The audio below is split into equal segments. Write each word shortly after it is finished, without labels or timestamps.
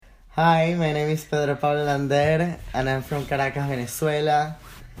Hi, my name is Pedro Pablo Lander, and I'm from Caracas, Venezuela.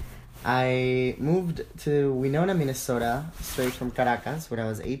 I moved to Winona, Minnesota, straight from Caracas when I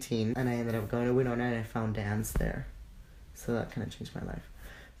was 18, and I ended up going to Winona and I found dance there. So that kind of changed my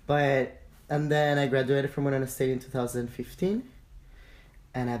life. And then I graduated from Winona State in 2015,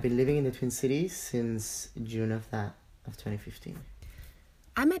 and I've been living in the Twin Cities since June of 2015.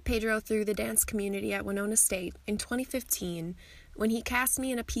 I met Pedro through the dance community at Winona State in 2015 when he cast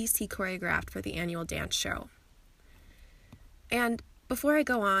me in a piece he choreographed for the annual dance show. And before I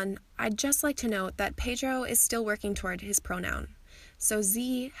go on, I'd just like to note that Pedro is still working toward his pronoun. So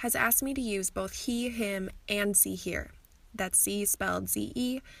Z has asked me to use both he, him, and Z here. That's Z spelled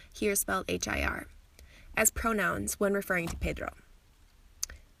Z-E, here spelled H-I-R, as pronouns when referring to Pedro.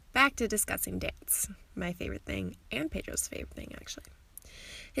 Back to discussing dance, my favorite thing, and Pedro's favorite thing, actually.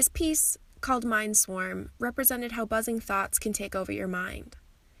 His piece, called Mind Swarm, represented how buzzing thoughts can take over your mind.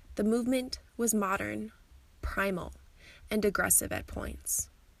 The movement was modern, primal, and aggressive at points.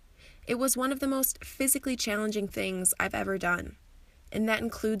 It was one of the most physically challenging things I've ever done, and that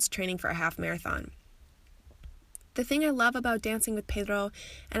includes training for a half marathon. The thing I love about dancing with Pedro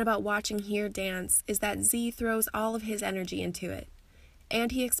and about watching here dance is that Z throws all of his energy into it,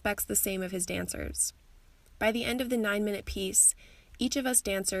 and he expects the same of his dancers. By the end of the 9-minute piece, each of us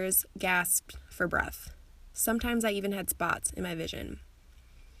dancers gasped for breath. Sometimes I even had spots in my vision.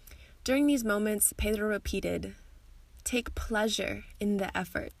 During these moments, Pedro repeated, "Take pleasure in the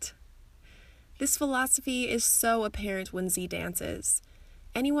effort." This philosophy is so apparent when Z dances.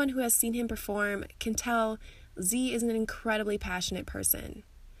 Anyone who has seen him perform can tell Z is an incredibly passionate person.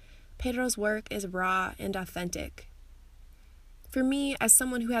 Pedro's work is raw and authentic. For me, as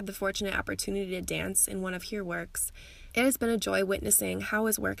someone who had the fortunate opportunity to dance in one of Here works, it has been a joy witnessing how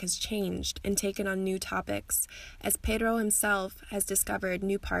his work has changed and taken on new topics, as Pedro himself has discovered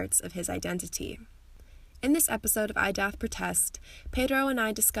new parts of his identity. In this episode of I Doth Protest, Pedro and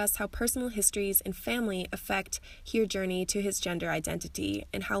I discuss how personal histories and family affect Here journey to his gender identity,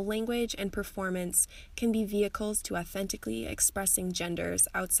 and how language and performance can be vehicles to authentically expressing genders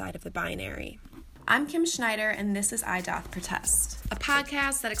outside of the binary. I'm Kim Schneider, and this is I Doth Protest, a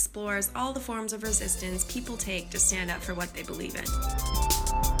podcast that explores all the forms of resistance people take to stand up for what they believe in.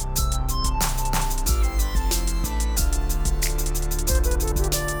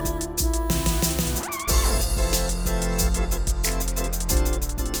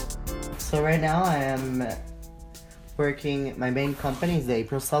 So right now I am working, my main company is the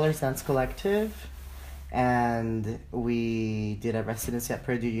April Sellers Dance Collective, and we did a residency at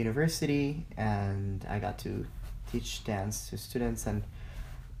Purdue University, and I got to teach dance to students and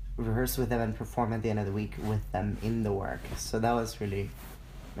rehearse with them and perform at the end of the week with them in the work. So that was really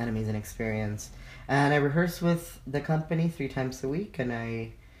an amazing experience. And I rehearse with the company 3 times a week,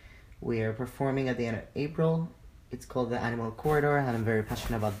 and we are performing at the end of April. It's called the Animal Corridor, and I'm very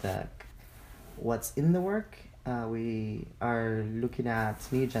passionate about what's in the work. We are looking at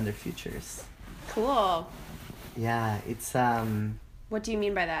new gender futures. Cool. Yeah, it's What do you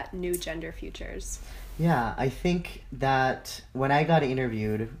mean by that, new gender futures? Yeah, I think that when I got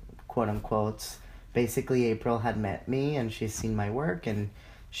interviewed, quote unquote, basically April had met me and she's seen my work, and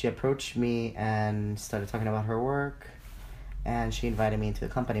she approached me and started talking about her work, and she invited me into the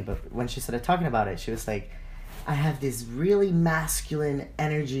company. But when she started talking about it, she was like, I have this really masculine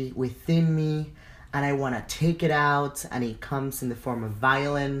energy within me and I want to take it out, and it comes in the form of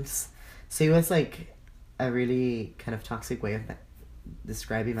violence. So it was like a really kind of toxic way of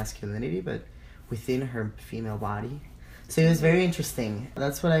describing masculinity, but within her female body. So it was very interesting.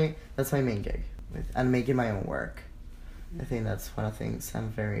 That's my main gig, and making my own work. I think that's one of the things I'm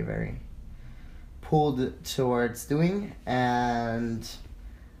very, very pulled towards doing, and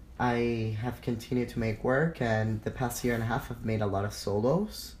I have continued to make work, and the past year and a half I've made a lot of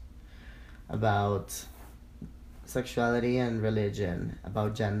solos about sexuality and religion,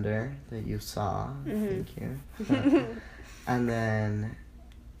 about gender that you saw. Thank you. And then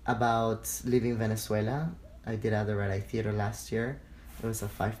about leaving Venezuela. I did at the Red Eye Theater last year. It was a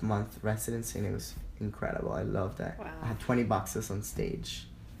 5-month residency, and it was incredible. I loved it. Wow. I had 20 boxes on stage,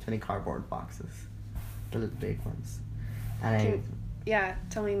 20 cardboard boxes, the little big ones. And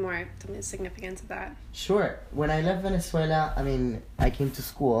Tell me more. Tell me the significance of that. Sure. When I left Venezuela, I came to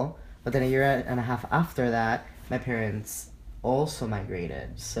school, but then a year and a half after that, my parents also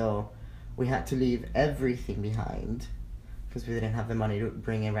migrated. So we had to leave everything behind because we didn't have the money to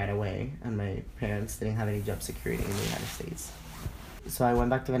bring it right away, and my parents didn't have any job security in the United States. So I went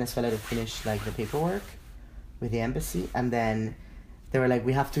back to Venezuela to finish the paperwork with the embassy, and then they were like,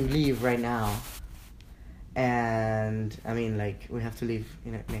 we have to leave right now. And I mean, like, we have to leave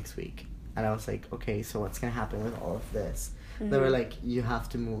next week. And I was like, okay, so what's gonna happen with all of this? They were like, you have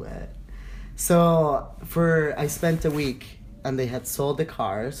to move it. So I spent a week, and they had sold the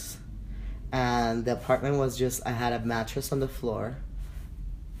cars, and the apartment was just, I had a mattress on the floor,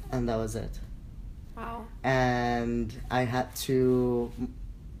 and that was it. Wow. And I had to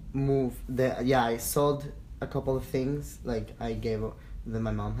move I sold a couple of things, like I gave that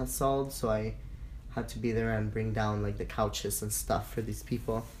my mom had sold, so I had to be there and bring down like the couches and stuff for these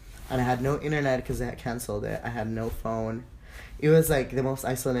people. And I had no internet because they had canceled it. I had no phone. It was like the most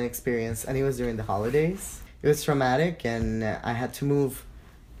isolating experience, and it was during the holidays. It was traumatic, and I had to move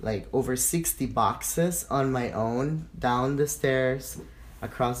like over 60 boxes on my own, down the stairs,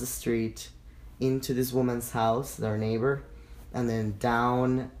 across the street, into this woman's house, our neighbor, and then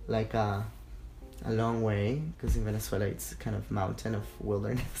down like a long way, because in Venezuela it's kind of mountain of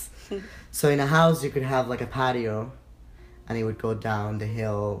wilderness. So in a house you could have like a patio, and it would go down the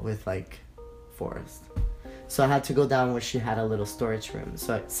hill with like forest. So I had to go down where she had a little storage room.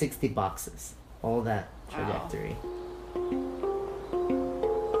 So 60 boxes, all that trajectory.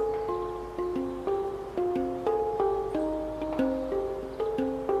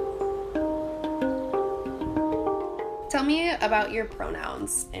 Tell me about your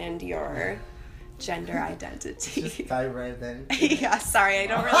pronouns and your gender identity. Just dive right then. Yeah, sorry, I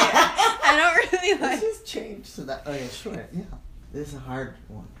don't really like. Let's just change to that. Okay, sure. Yeah, this is a hard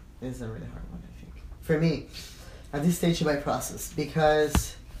one. This is a really hard one, I think, for me, at this stage of my process,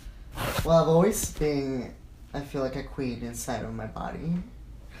 because, well, I've always been, I feel like a queen inside of my body,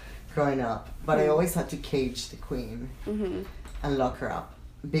 growing up, but I always had to cage the queen and lock her up,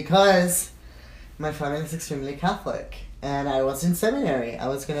 because my family is extremely Catholic, and I was in seminary. I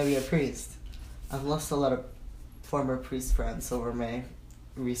was gonna be a priest. I've lost a lot of former priest friends over my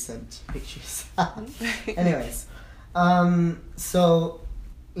recent pictures. Anyways, so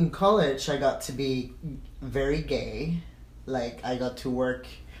in college I got to be very gay. Like, I got to work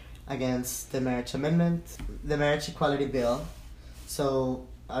against the marriage amendment, the marriage equality bill. So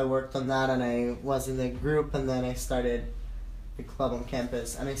I worked on that, and I was in the group, and then I started the club on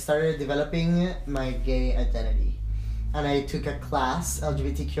campus, and I started developing my gay identity. And I took a class,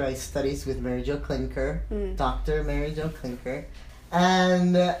 LGBTQI Studies, with Mary Jo Klinker, Dr. Mary Jo Klinker.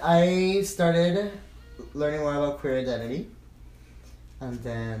 And I started learning more about queer identity. And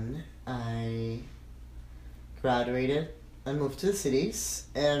then I graduated and moved to the cities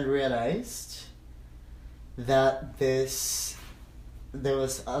and realized that there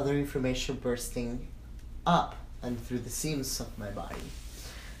was other information bursting up and through the seams of my body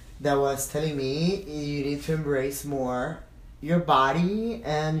that was telling me you need to embrace more your body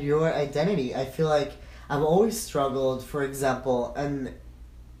and your identity. I feel like I've always struggled, for example, and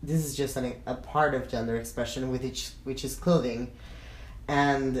this is just a part of gender expression, which is clothing,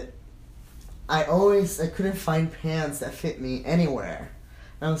 and I couldn't find pants that fit me anywhere.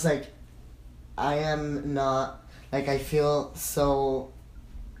 And I was like, I am not, like, I feel so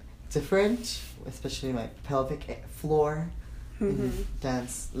different, especially my pelvic floor,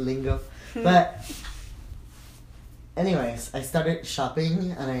 dance lingo. But anyways, I started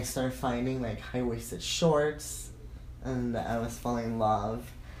shopping, and I started finding like high-waisted shorts, and I was falling in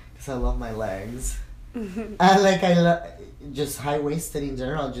love because I love my legs. And like just high-waisted in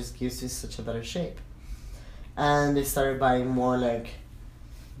general just gives you such a better shape. And I started buying more like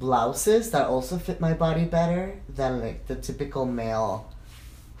blouses that also fit my body better than like the typical male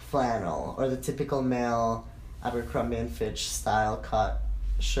flannel or the typical male Abercrombie and Fitch style cut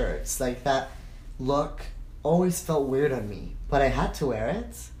shirts. Like, that look always felt weird on me, but I had to wear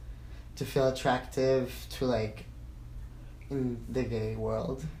it to feel attractive to, like, in the gay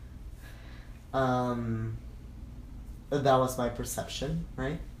world. That was my perception,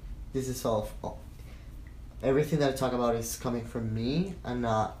 right? This is everything that I talk about is coming from me. I'm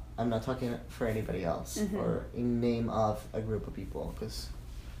not talking for anybody else or in name of a group of people, because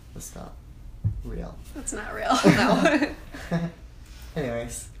that's not real. That's not real, no.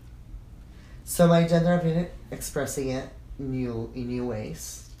 Anyways, so my gender, I've been expressing it in new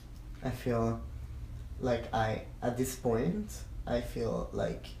ways. I feel like at this point, I feel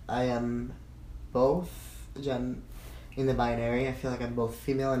like I am both in the binary. I feel like I'm both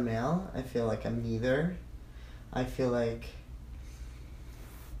female and male. I feel like I'm neither. I feel like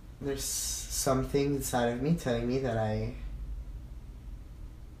there's something inside of me telling me that I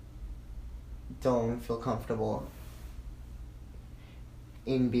don't feel comfortable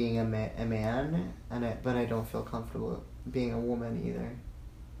in being a man, but I don't feel comfortable being a woman either.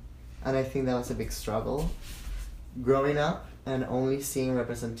 And I think that was a big struggle growing up and only seeing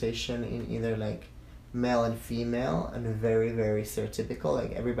representation in either like male and female, and very, very stereotypical.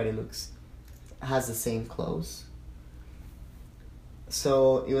 Like, everybody has the same clothes.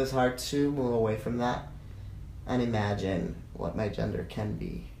 So it was hard to move away from that and imagine what my gender can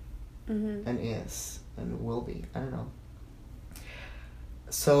be and is and will be. I don't know.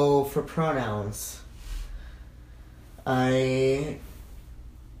 So for pronouns, I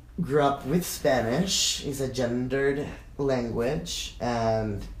grew up with Spanish. It's a gendered language,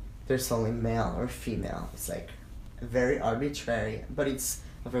 and there's only male or female. It's like very arbitrary, but it's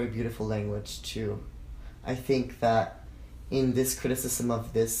a very beautiful language too. I think that in this criticism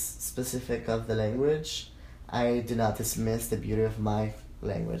of this specific of the language, I do not dismiss the beauty of my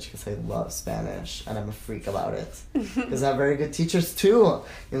language, because I love Spanish and I'm a freak about it. Because I have very good teachers too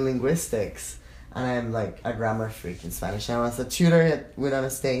in linguistics, and I'm like a grammar freak in Spanish. I was a tutor at Winona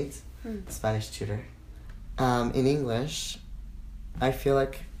State, Spanish tutor. In English, I feel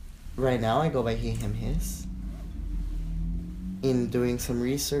like right now I go by he, him, his. In doing some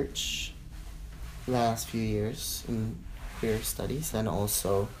research last few years in queer studies, and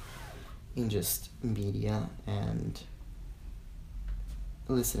also in just media and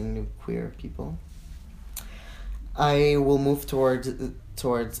listening to queer people, I will move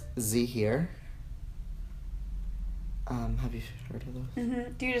towards Z here. Have you heard of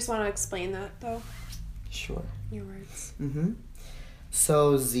those? Do you just want to explain that, though? Sure. Your words.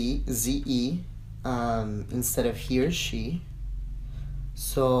 So Z-E, instead of he or she.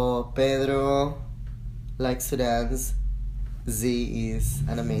 So Pedro likes to dance. Z is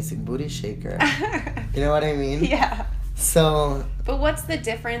an amazing booty shaker. You know what I mean? Yeah. So... But what's the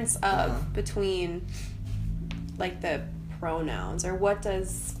difference between, like, the pronouns? Or what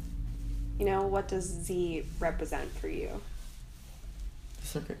does Z represent for you?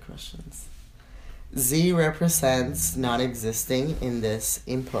 These are good questions. Z represents not existing in this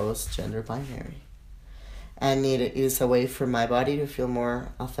imposed gender binary. And it is a way for my body to feel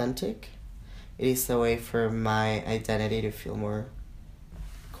more authentic. It is a way for my identity to feel more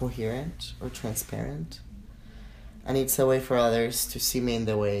coherent or transparent. And it's a way for others to see me in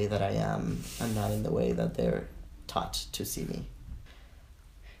the way that I am, and not in the way that they're taught to see me.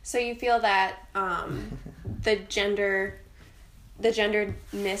 So you feel that the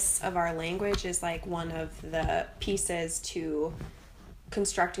genderedness of our language is like one of the pieces to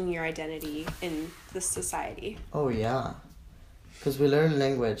constructing your identity in the society. Oh yeah, because we learn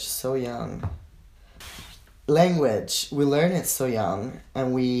language so young. We learn it so young,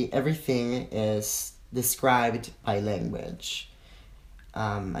 and everything is described by language.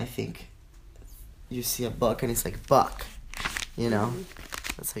 I think you see a book and it's like buck, you know?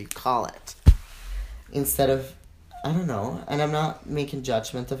 That's how you call it. Instead of, I don't know, and I'm not making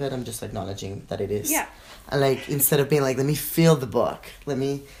judgment of it, I'm just acknowledging that it is. Yeah. And like, instead of being like, let me feel the book, let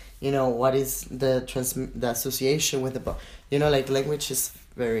me, what is the association with the book? Like, language is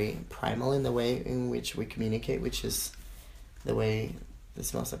very primal in the way in which we communicate, which is the way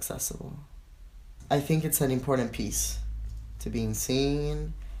that's most accessible. I think it's an important piece to being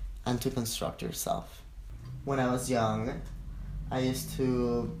seen and to construct yourself. When I was young, I used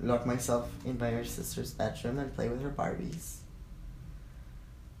to lock myself in my sister's bedroom and play with her Barbies.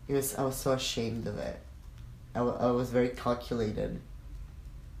 I was so ashamed of it. I was very calculated.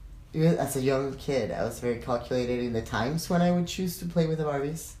 Even as a young kid, I was very calculated in the times when I would choose to play with the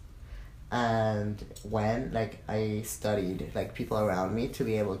Barbies. And when, I studied, people around me to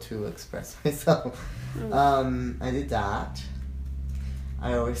be able to express myself. I did that.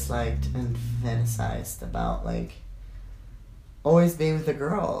 I always liked and fantasized about, always being with the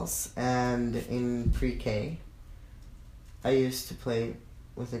girls. And in pre-K, I used to play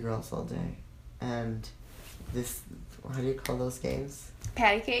with the girls all day. And how do you call those games?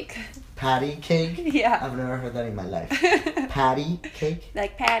 Patty cake. Patty cake? Yeah. I've never heard that in my life. Patty cake?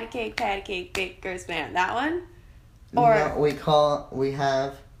 Like patty cake, baker's man. That one? Or No, we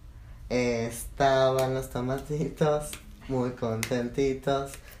have Estaban los tomatitos muy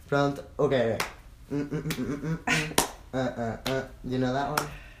contentitos pronto. Okay. You know that one?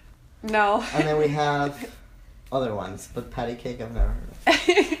 No. And then we have other ones, but patty cake I've never heard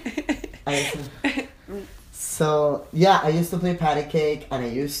of. So, yeah, I used to play patty cake, and I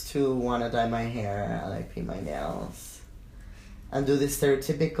used to want to dye my hair and, paint my nails. And do the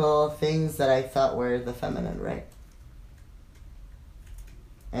stereotypical things that I thought were the feminine, right?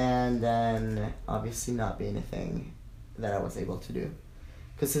 And then, obviously, not being a thing that I was able to do.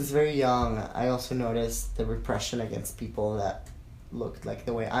 Because since very young, I also noticed the repression against people that looked like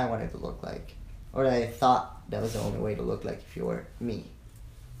the way I wanted to look like. Or that I thought that was the only way to look like if you were me.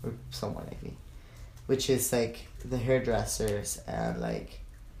 Or someone like me. Which is, the hairdressers and,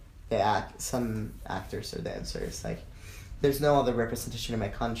 some actors or dancers. Like, there's no other representation in my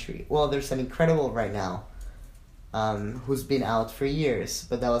country. Well, there's an Incredible right now, who's been out for years,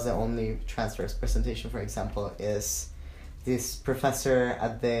 but that was the only trans representation. For example, is this professor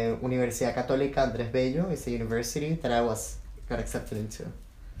at the Universidad Católica Andrés Bello. It's a university that I got accepted into,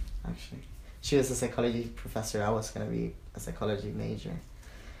 actually. She was a psychology professor. I was going to be a psychology major.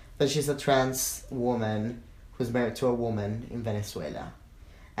 But she's a trans woman who's married to a woman in Venezuela.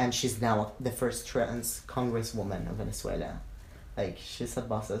 And she's now the first trans congresswoman of Venezuela. Like, she's a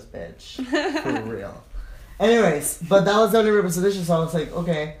boss-ass bitch. For real. Anyways, but that was the only representation, so I was like,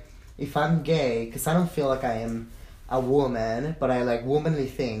 okay, if I'm gay, because I don't feel like I am a woman, but I like womanly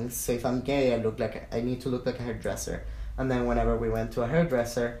things, so if I'm gay, I need to look like a hairdresser. And then whenever we went to a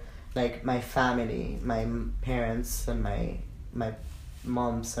hairdresser, like, my family, my parents and my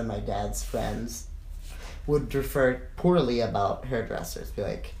mom's and my dad's friends would refer poorly about hairdressers. Be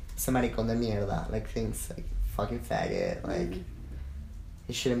like, ese maricón de mierda. Like, things like, fucking faggot. Like,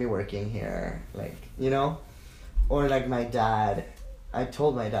 he shouldn't be working here. Like, you know? Or like my dad. I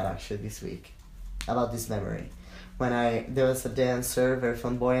told my dad actually this week about this memory. When there was a dancer, very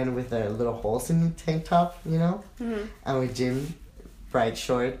flamboyant, with the little holes in the tank top, you know? Mm-hmm. And with gym,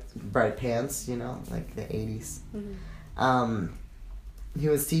 bright pants, you know? Like the 80s. Mm-hmm. He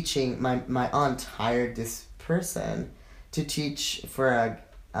was teaching, my aunt hired this person to teach for a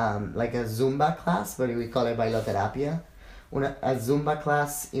Zumba class, but we call it bailoterapia, a Zumba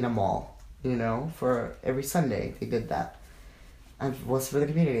class in a mall, you know, for every Sunday. They did that. And it was for the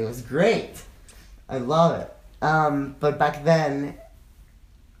community. It was great. I love it. But back then,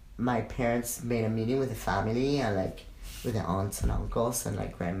 my parents made a meeting with the family and like with the aunts and uncles and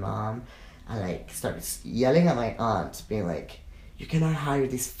like grandmom, and like started yelling at my aunt, being like, you cannot hire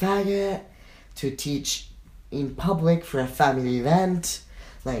this faggot to teach in public for a family event.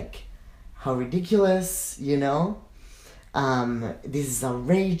 Like, how ridiculous, you know? This is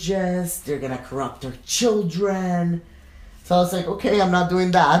outrageous. They're gonna corrupt our children. So I was like, okay, I'm not doing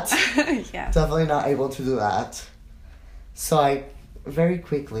that. Yeah. Definitely not able to do that. So I very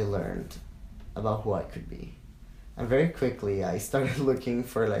quickly learned about who I could be. And very quickly I started looking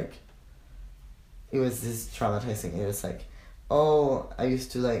for like, it was this traumatizing. It was like, oh, I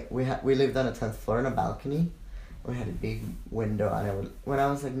used to like, we lived on a 10th floor in a balcony. We had a big window, and when I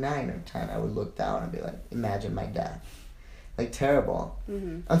was like 9 or 10, I would look down and be like, imagine my death. Like, terrible.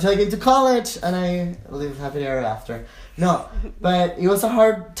 Mm-hmm. Until I get to college, and I lived happily ever after. No, but it was a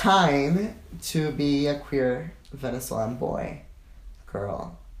hard time to be a queer Venezuelan boy,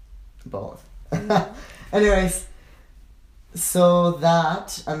 girl, both. Mm-hmm. Anyways, so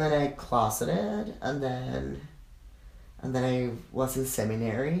that, and then I closeted, and then I was in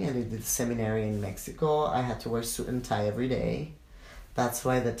seminary, and I did seminary in Mexico. I had to wear suit and tie every day. That's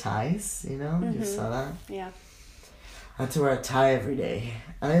why the ties, you know? Mm-hmm. You saw that? Yeah. I had to wear a tie every day.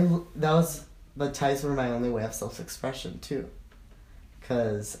 And but ties were my only way of self-expression, too.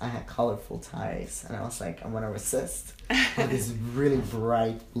 Because I had colorful ties, and I was like, I'm going to resist. I had this really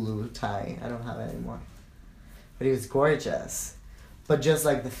bright blue tie. I don't have it anymore. But it was gorgeous. But just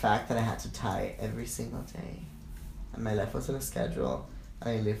like the fact that I had to tie every single day. And my life was on a schedule. And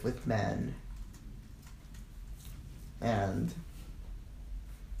I lived with men. And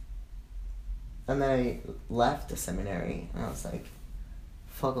then I left the seminary. And I was like,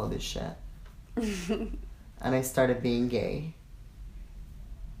 fuck all this shit. And I started being gay.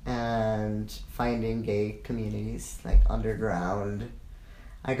 And finding gay communities, like underground.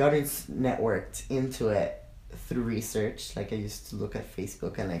 I got networked into it through research. Like, I used to look at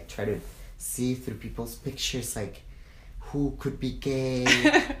Facebook and like try to see through people's pictures, like, who could be gay,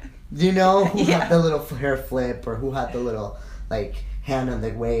 you know, who had the little hair flip, or who had the little like hand on the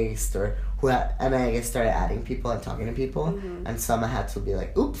waist, or who had, and I started adding people and talking to people, mm-hmm. and some I had to be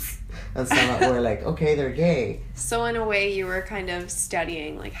like, oops, and some were like, okay, they're gay. So in a way, you were kind of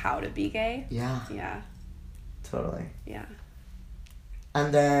studying like how to be gay. Yeah. Yeah. Totally. Yeah.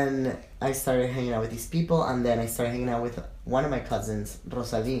 And then I started hanging out with these people, and then I started hanging out with one of my cousins,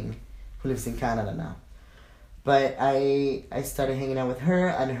 Rosaline, who lives in Canada now. But I started hanging out with her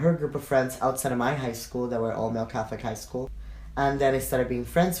and her group of friends outside of my high school that were all-male Catholic high school. And then I started being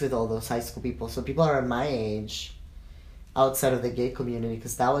friends with all those high school people. So people around my age, outside of the gay community,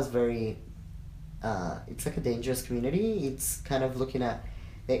 because that was very, it's like a dangerous community. It's kind of looking at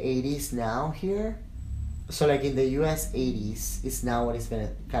the 80s now here. So like in the US 80s is now what it's been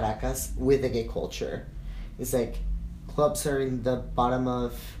at Caracas with the gay culture. It's like clubs are in the bottom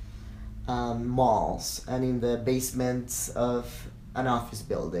of malls and in the basements of an office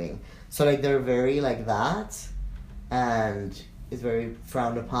building. So like they're very like that, and is very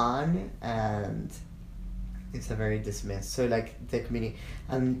frowned upon, and it's a very dismissed. So like the community,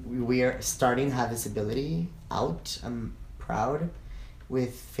 and we are starting to have visibility out. I'm proud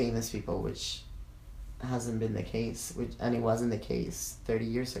with famous people, which hasn't been the case, and it wasn't the case 30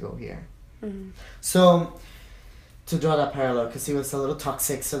 years ago here. Mm-hmm. So to draw that parallel, because it was a little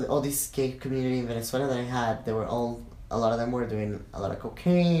toxic. So all these gay community in Venezuela that I had, a lot of them were doing a lot of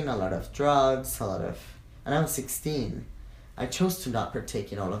cocaine, a lot of drugs, and I was 16. I chose to not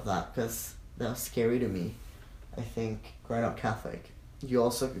partake in all of that because that was scary to me. I think growing up Catholic, you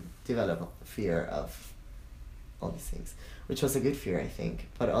also develop a fear of all these things, which was a good fear, I think.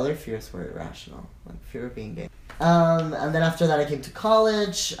 But other fears were irrational, like fear of being gay. And then after that, I came to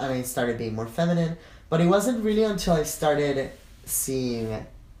college and I started being more feminine. But it wasn't really until I started seeing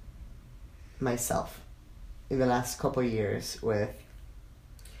myself in the last couple of years with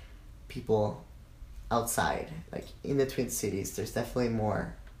people outside, like in the Twin Cities. There's definitely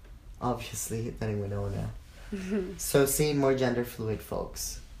more, obviously, than in Winona. Mm-hmm. So seeing more gender fluid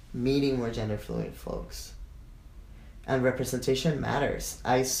folks, meeting more gender fluid folks, and representation matters.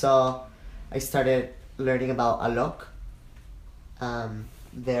 I started learning about Alok.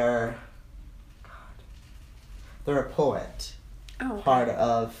 They're a poet, part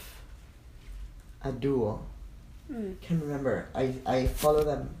of a duo. Can't remember. I follow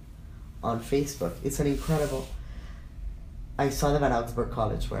them on Facebook. It's an incredible. I saw them at Augsburg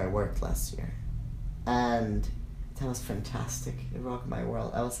College where I worked last year, and that was fantastic. It rocked my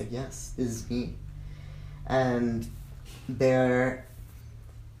world. I was like, yes, this is me. And they're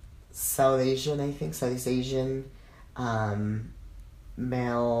Southeast Asian,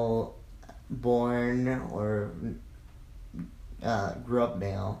 male born or grew up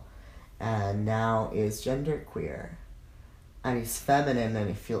male, and now is genderqueer, and he's feminine,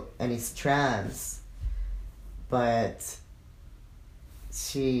 and he's trans, but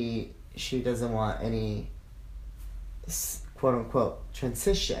she doesn't want any quote unquote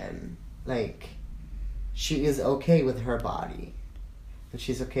transition. Like, she is okay with her body, and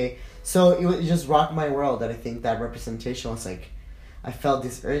she's okay. So it just rocked my world. That I think that representation was like, I felt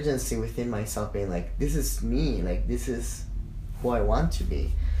this urgency within myself, being like, this is me, like this is who I want to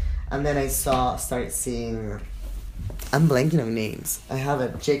be. And then I started seeing, I'm blanking on names. I have a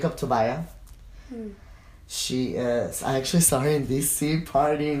Jacob Tobiah. She is, I actually saw her in DC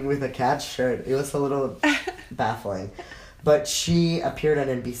partying with a cat shirt. It was a little baffling. But she appeared on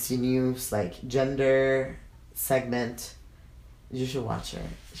NBC News, like, gender segment. You should watch her.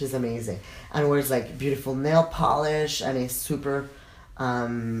 She's amazing. And wears, like, beautiful nail polish and is super...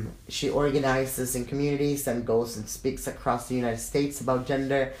 she organizes in communities and goes and speaks across the United States about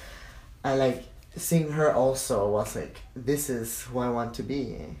gender. And, like, seeing her also was like, this is who I want to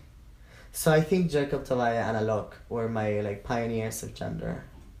be. So I think Jacob Talaya and Alok were my, like, pioneers of gender.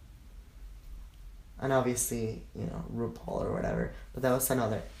 And obviously, you know, RuPaul or whatever. But that's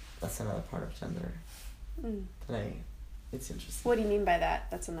another part of gender. It's interesting. What do you mean by that?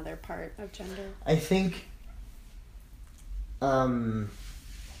 That's another part of gender? I think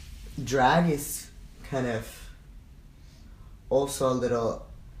drag is kind of also a little...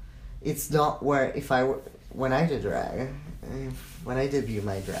 It's not where, when I did drag, when I debut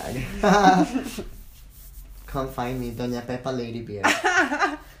my drag, come find me, Doña Pepa, Ladybeard.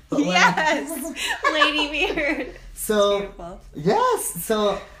 Yes! Ladybeard. So, beautiful. Yes,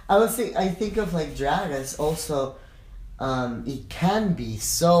 so I think of, like, drag as also, it can be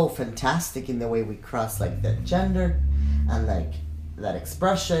so fantastic in the way we cross, like, the gender and, like, that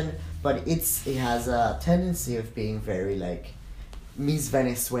expression, but it has a tendency of being very, like, Miss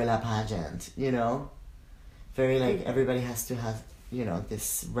Venezuela pageant, you know? Very, like, everybody has to have, you know,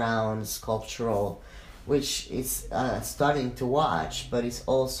 this round sculptural, which is starting to watch, but it's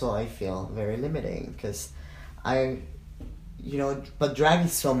also, I feel, very limiting, because but drag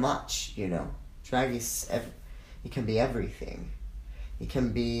is so much, you know? Drag is, it can be everything. It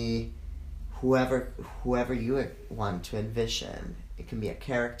can be whoever you want to envision. It can be a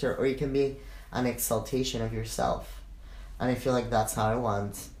character, or it can be an exaltation of yourself. And I feel like that's how I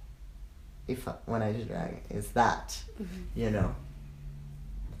want, when I do drag, is that, you know.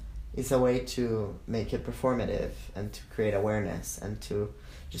 It's a way to make it performative and to create awareness and to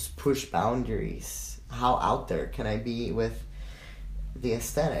just push boundaries. How out there can I be with the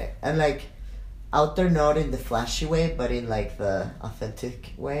aesthetic? And, like, out there not in the flashy way, but in, like, the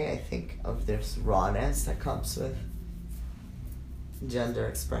authentic way, I think, of this rawness that comes with gender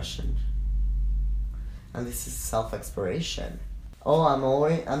expression. And this is self-exploration.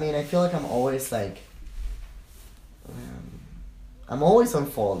 I feel like I'm always, like, I'm always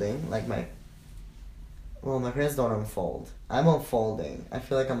unfolding, like, Well, my parents don't unfold. I'm unfolding. I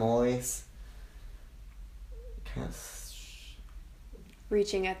feel like I'm always kind of...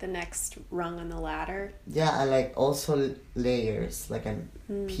 Reaching at the next rung on the ladder. Yeah, and like also layers. Like I'm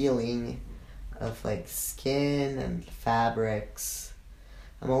peeling of like skin and fabrics.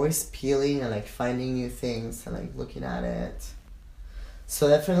 I'm always peeling and like finding new things and like looking at it. So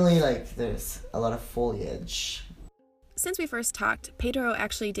definitely like there's a lot of foliage. Since we first talked, Pedro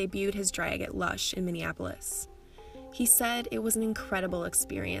actually debuted his drag at Lush in Minneapolis. He said it was an incredible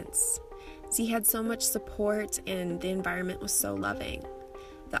experience. He had so much support and the environment was so loving.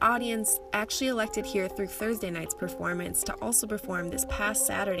 The audience actually elected here through Thursday night's performance to also perform this past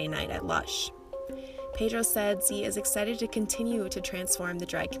Saturday night at Lush. Pedro said he is excited to continue to transform the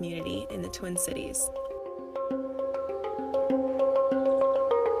drag community in the Twin Cities.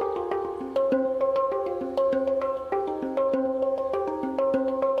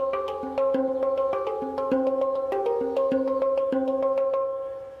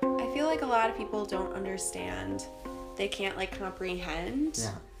 I feel like a lot of people don't understand. They can't like comprehend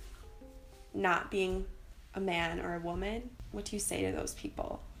not being a man or a woman. What do you say to those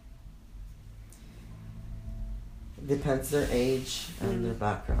people? Depends their age and their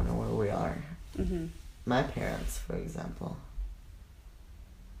background and where we are. Mm-hmm. My parents, for example,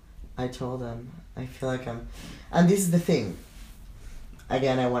 I told them I feel like I'm, and this is the thing.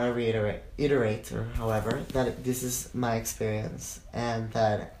 Again, I want to reiterate, or however, that this is my experience, and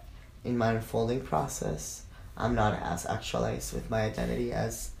that in my unfolding process, I'm not as actualized with my identity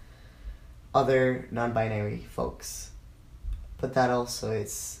as other non-binary folks. But that also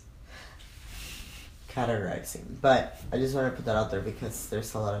is categorizing. But I just want to put that out there because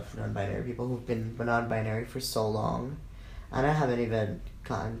there's a lot of non-binary people who've been non-binary for so long, and I haven't even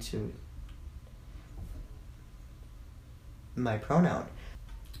gotten to my pronoun.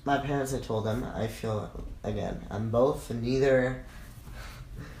 My parents, I told them, I feel, again, I'm both and neither.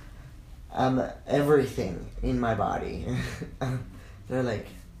 I'm everything in my body. They're like,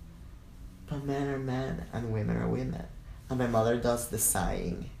 but men are men and women are women. And my mother does the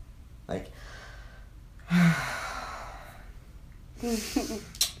sighing. Like, and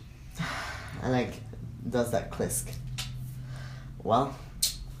like, does that clisk. Well,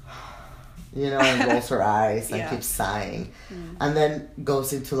 you know, and rolls her eyes and keeps sighing. And then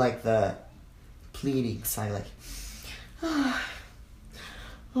goes into like the pleading sigh,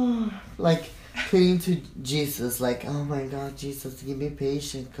 like pleading to Jesus, like, oh my God, Jesus, give me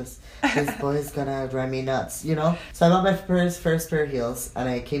patience, because this boy is gonna drive me nuts, you know? So I bought my first pair of heels, and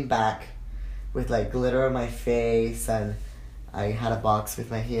I came back with like glitter on my face, and I had a box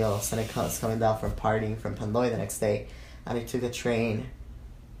with my heels, and I was coming down from partying from Pandoy the next day, and I took a train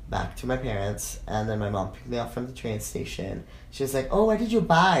back to my parents, and then my mom picked me up from the train station. She was like, oh, what did you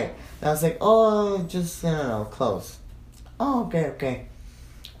buy? And I was like, oh, just, clothes. Oh, okay.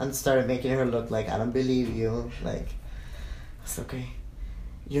 And started making her look like, I don't believe you. Like, it's okay.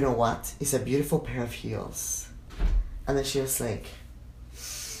 You know what? It's a beautiful pair of heels. And then she was like,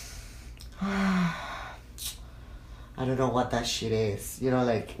 I don't know what that shit is. You know,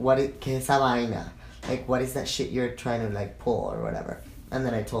 like, ¿qué esa vaina? Like, what is that shit you're trying to, like, pull or whatever? And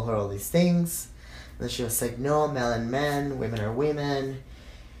then I told her all these things. And then she was like, no, men and men, women are women.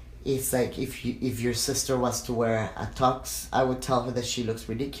 It's like if your sister was to wear a tux, I would tell her that she looks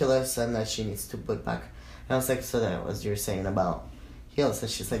ridiculous and that she needs to put back. And I was like, so that was you're saying about heels.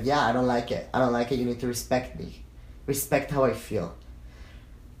 And she's like, yeah, I don't like it. You need to respect me. Respect how I feel.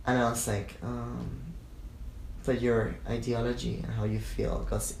 And I was like, but your ideology and how you feel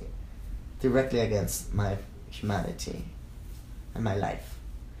goes directly against my humanity and my life.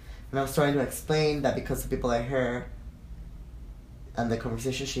 And I was trying to explain that because the people like her and the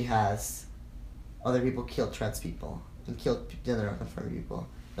conversation she has, other people kill trans people and kill gender non-conforming people.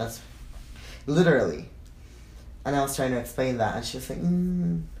 That's literally. And I was trying to explain that, and she was like,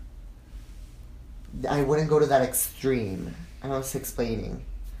 I wouldn't go to that extreme. And I was explaining,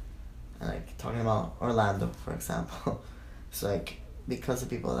 and like talking about Orlando, for example. It's like, because of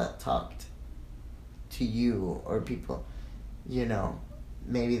people that talked to you, or people,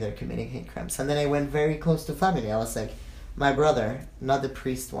 maybe they're committing hate crimes. And then I went very close to family. I was like, my brother, not the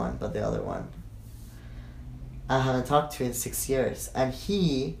priest one, but the other one, I haven't talked to in 6 years. And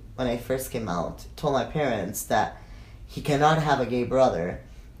he, when I first came out, told my parents that he cannot have a gay brother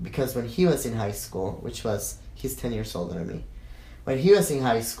because when he was in high school, he's 10 years older than me, when he was in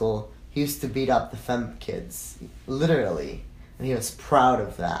high school, he used to beat up the femme kids, literally. And he was proud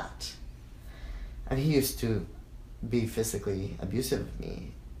of that. And he used to be physically abusive of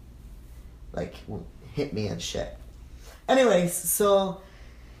me. Like, hit me and shit. Anyways, so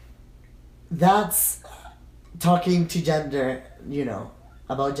that's talking to gender,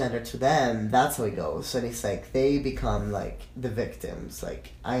 about gender to them, that's how it goes. And it's like they become like the victims.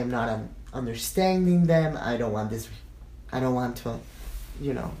 Like, I am not understanding them. I don't want to,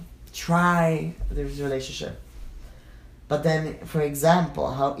 try this relationship. But then, for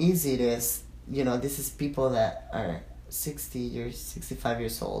example, how easy it is, this is people that are 65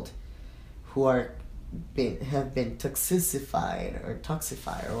 years old who have been toxified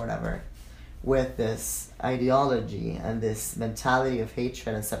or whatever with this ideology and this mentality of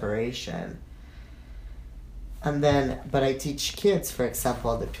hatred and separation. And then, but I teach kids, for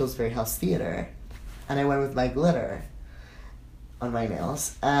example, the Pillsbury House Theater, and I went with my glitter on my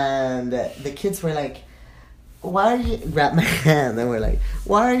nails, and the kids were like, why are you, grab my hand, and we're like,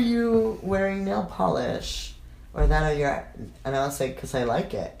 why are you wearing nail polish? Or that on your, and I was like, because I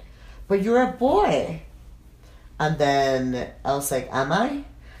like it. But you're a boy. And then I was like, am I?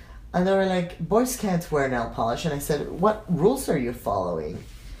 And they were like, boys can't wear nail polish. And I said, what rules are you following?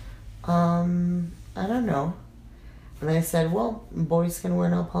 I don't know. And I said, well, boys can wear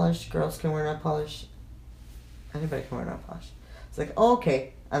nail polish, girls can wear nail polish. Anybody can wear nail polish. It's like, oh,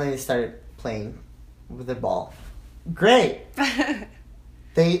 okay. And then they started playing with the ball. Great.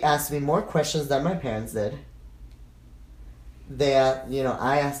 They asked me more questions than my parents did. They,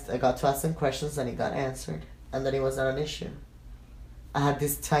 I got to ask them questions and it got answered. And then it was not an issue. I had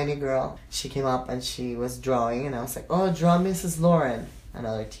this tiny girl. She came up and she was drawing, and I was like, oh, draw Mrs. Lauren,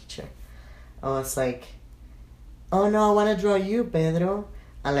 another teacher. I was like, oh no, I want to draw you, Pedro.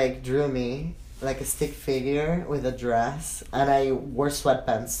 And drew me like a stick figure with a dress, and I wore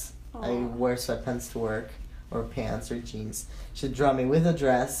sweatpants. Aww. I wear sweatpants to work, or pants, or jeans. She drew me with a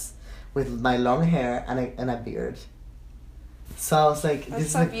dress, with my long hair and a beard. So I was like,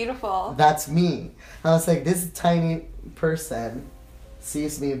 that's so beautiful. That's me. I was like, this tiny person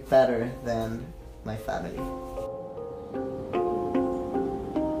sees me better than my family.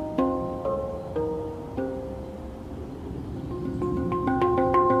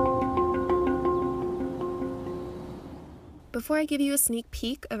 Before I give you a sneak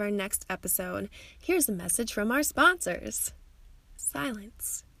peek of our next episode, here's a message from our sponsors.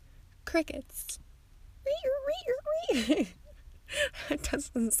 Silence. Crickets. It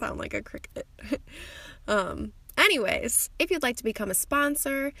doesn't sound like a cricket. Anyways, if you'd like to become a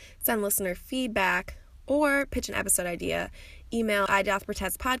sponsor, send listener feedback, or pitch an episode idea, email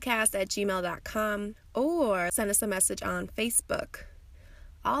idothprotestpodcast@gmail.com, or send us a message on Facebook.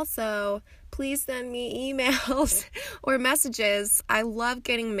 Also, please send me emails or messages. I love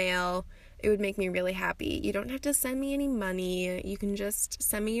getting mail. It would make me really happy. You don't have to send me any money. You can just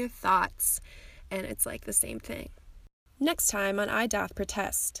send me your thoughts, and it's like the same thing. Next time on I Doth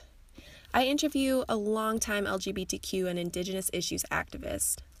Protest, I interview a longtime LGBTQ and Indigenous issues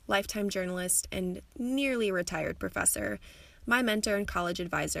activist, lifetime journalist, and nearly retired professor, my mentor and college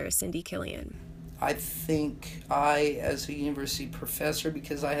advisor, Cindy Killian. I think I, as a university professor,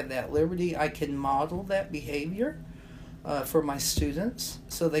 because I have that liberty, I can model that behavior for my students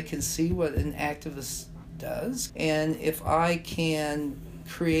so they can see what an activist does. And if I can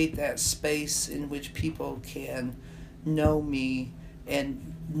create that space in which people can know me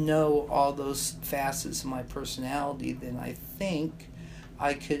and know all those facets of my personality, then I think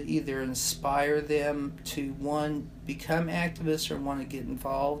I could either inspire them to, one, become activists or want to get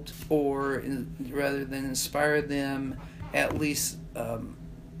involved, or rather than inspire them, at least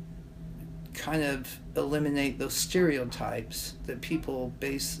kind of eliminate those stereotypes that people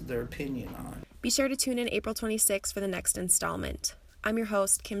base their opinion on. Be sure to tune in April 26th for the next installment. I'm your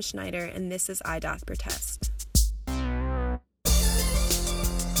host, Kim Schneider, and this is I Doth Protest.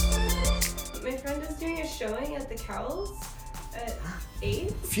 My friend is doing a showing at the Cowles at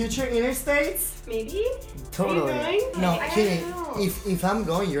 8. Future Interstates? Maybe? Totally. Are you going? No, I kidding. don't know. If I'm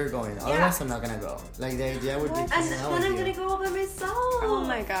going, you're going. Otherwise, I'm not gonna go. Like, the idea would be to And hang out then with I'm you. gonna go all by myself. Oh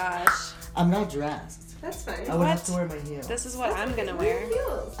my gosh. I'm not dressed. That's fine. I would have to wear my heels. This is what I'm gonna Wear wear.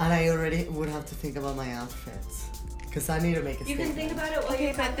 heels. And I already would have to think about my outfits. Because I need to make a You statement. can think about it while Okay,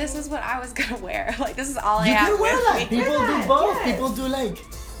 you're but this is what I was gonna wear. Like, this is all I You have can wear with that. me. People Wear do that, both. yes. People do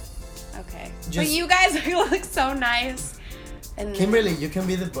Okay. But Just- you guys look so nice. And Kimberly, you can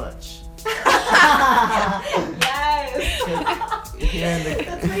be the butch. Yes! Here in the-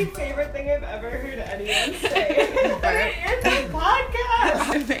 That's my favorite thing I've ever heard anyone say. It's a podcast!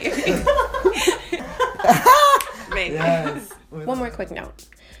 Maybe. Yes. One more quick note.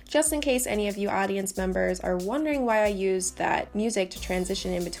 Just in case any of you audience members are wondering why I used that music to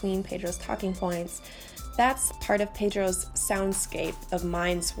transition in between Pedro's talking points, that's part of Pedro's soundscape of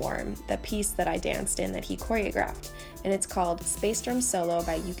Mind Swarm, the piece that I danced in that he choreographed, and it's called Space Drum Solo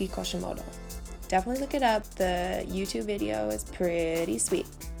by Yuki Koshimoto. definitely look it up. The YouTube video is pretty sweet.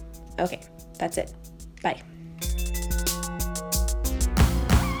 Okay, that's it. Bye.